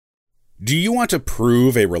Do you want to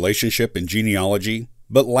prove a relationship in genealogy,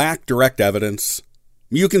 but lack direct evidence?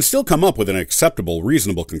 You can still come up with an acceptable,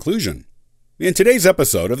 reasonable conclusion. In today's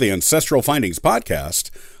episode of the Ancestral Findings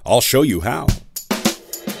Podcast, I'll show you how.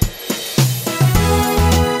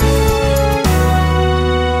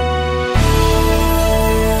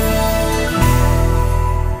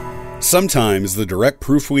 Sometimes the direct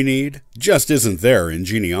proof we need just isn't there in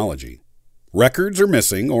genealogy. Records are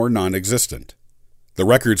missing or non-existent. The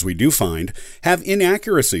records we do find have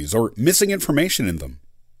inaccuracies or missing information in them.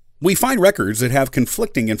 We find records that have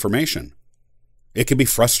conflicting information. It can be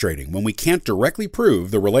frustrating when we can't directly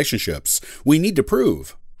prove the relationships we need to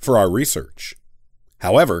prove for our research.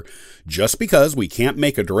 However, just because we can't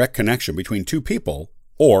make a direct connection between two people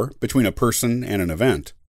or between a person and an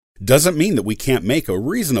event doesn't mean that we can't make a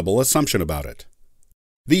reasonable assumption about it.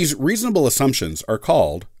 These reasonable assumptions are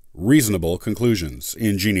called reasonable conclusions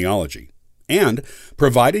in genealogy. And,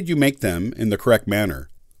 provided you make them in the correct manner,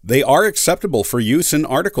 they are acceptable for use in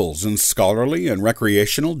articles in scholarly and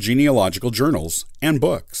recreational genealogical journals and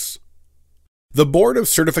books. The Board of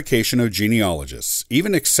Certification of Genealogists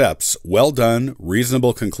even accepts well-done,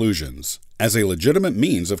 reasonable conclusions as a legitimate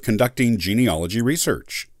means of conducting genealogy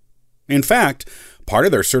research. In fact, part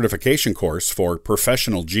of their certification course for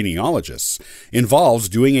professional genealogists involves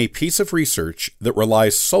doing a piece of research that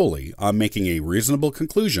relies solely on making a reasonable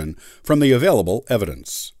conclusion from the available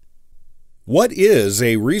evidence. What is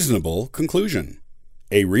a reasonable conclusion?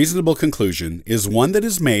 A reasonable conclusion is one that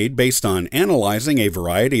is made based on analyzing a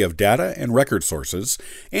variety of data and record sources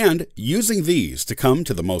and using these to come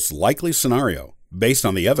to the most likely scenario based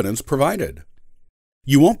on the evidence provided.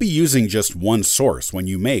 You won't be using just one source when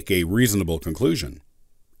you make a reasonable conclusion.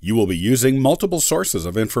 You will be using multiple sources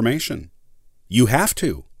of information. You have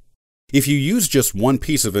to. If you use just one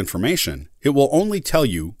piece of information, it will only tell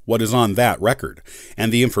you what is on that record,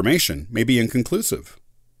 and the information may be inconclusive.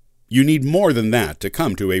 You need more than that to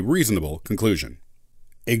come to a reasonable conclusion.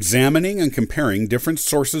 Examining and comparing different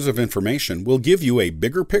sources of information will give you a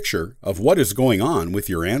bigger picture of what is going on with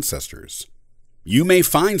your ancestors. You may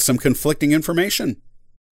find some conflicting information.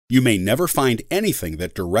 You may never find anything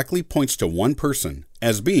that directly points to one person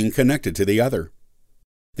as being connected to the other.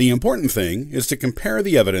 The important thing is to compare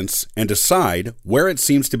the evidence and decide where it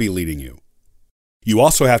seems to be leading you. You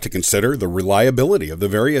also have to consider the reliability of the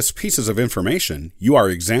various pieces of information you are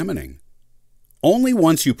examining. Only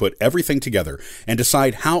once you put everything together and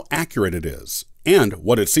decide how accurate it is and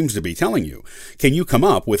what it seems to be telling you can you come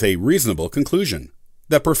up with a reasonable conclusion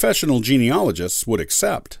that professional genealogists would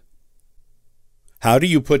accept. How do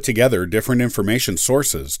you put together different information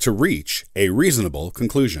sources to reach a reasonable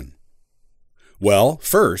conclusion? Well,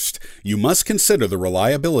 first, you must consider the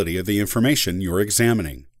reliability of the information you're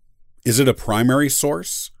examining. Is it a primary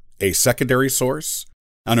source, a secondary source,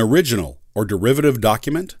 an original or derivative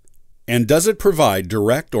document? And does it provide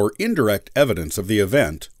direct or indirect evidence of the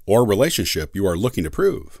event or relationship you are looking to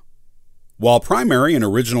prove? While primary and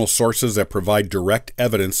original sources that provide direct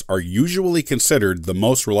evidence are usually considered the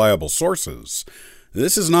most reliable sources,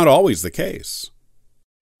 this is not always the case.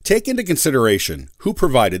 Take into consideration who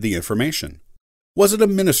provided the information. Was it a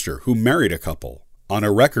minister who married a couple on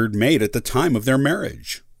a record made at the time of their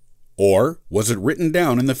marriage? Or was it written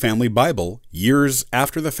down in the family Bible years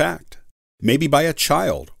after the fact, maybe by a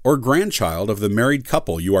child or grandchild of the married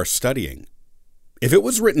couple you are studying? If it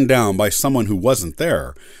was written down by someone who wasn't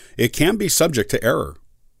there, it can be subject to error.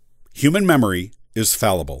 Human memory is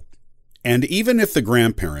fallible. And even if the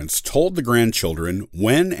grandparents told the grandchildren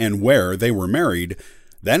when and where they were married,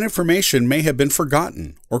 that information may have been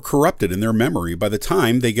forgotten or corrupted in their memory by the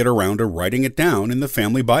time they get around to writing it down in the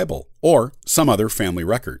family Bible or some other family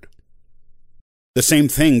record. The same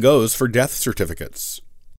thing goes for death certificates.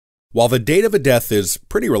 While the date of a death is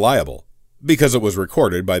pretty reliable, because it was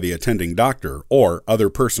recorded by the attending doctor or other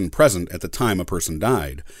person present at the time a person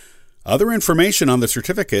died, other information on the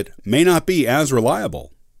certificate may not be as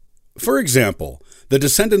reliable. For example, the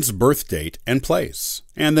descendant's birth date and place,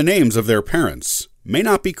 and the names of their parents may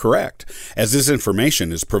not be correct, as this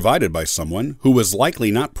information is provided by someone who was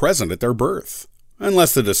likely not present at their birth,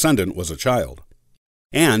 unless the descendant was a child,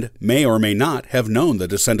 and may or may not have known the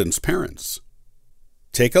descendant's parents.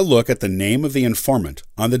 Take a look at the name of the informant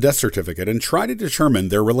on the death certificate and try to determine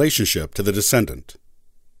their relationship to the descendant.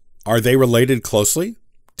 Are they related closely,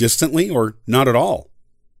 distantly, or not at all?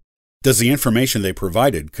 Does the information they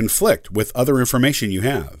provided conflict with other information you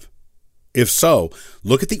have? If so,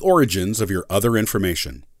 look at the origins of your other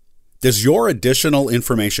information. Does your additional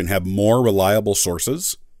information have more reliable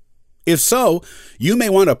sources? If so, you may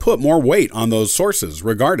want to put more weight on those sources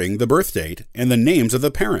regarding the birth date and the names of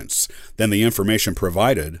the parents than the information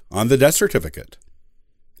provided on the death certificate.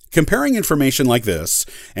 Comparing information like this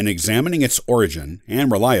and examining its origin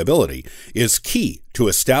and reliability is key to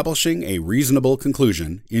establishing a reasonable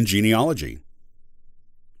conclusion in genealogy.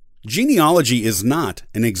 Genealogy is not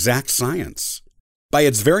an exact science. By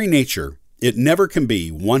its very nature, it never can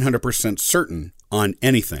be 100% certain on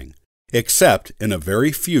anything, except in a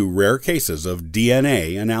very few rare cases of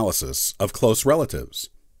DNA analysis of close relatives.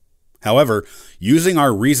 However, using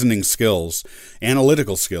our reasoning skills,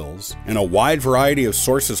 analytical skills, and a wide variety of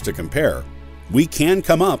sources to compare, we can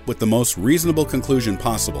come up with the most reasonable conclusion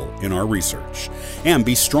possible in our research and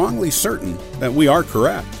be strongly certain that we are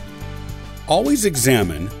correct. Always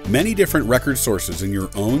examine many different record sources in your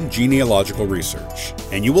own genealogical research,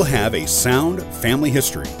 and you will have a sound family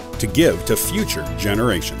history to give to future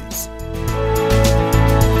generations.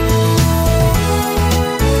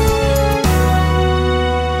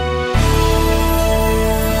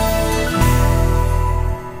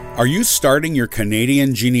 Are you starting your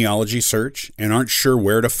Canadian genealogy search and aren't sure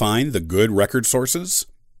where to find the good record sources?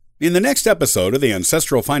 In the next episode of the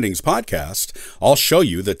Ancestral Findings podcast, I'll show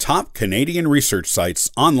you the top Canadian research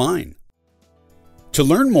sites online. To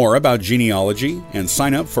learn more about genealogy and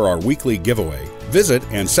sign up for our weekly giveaway, visit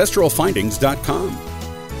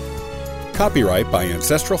ancestralfindings.com. Copyright by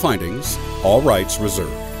Ancestral Findings, all rights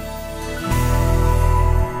reserved.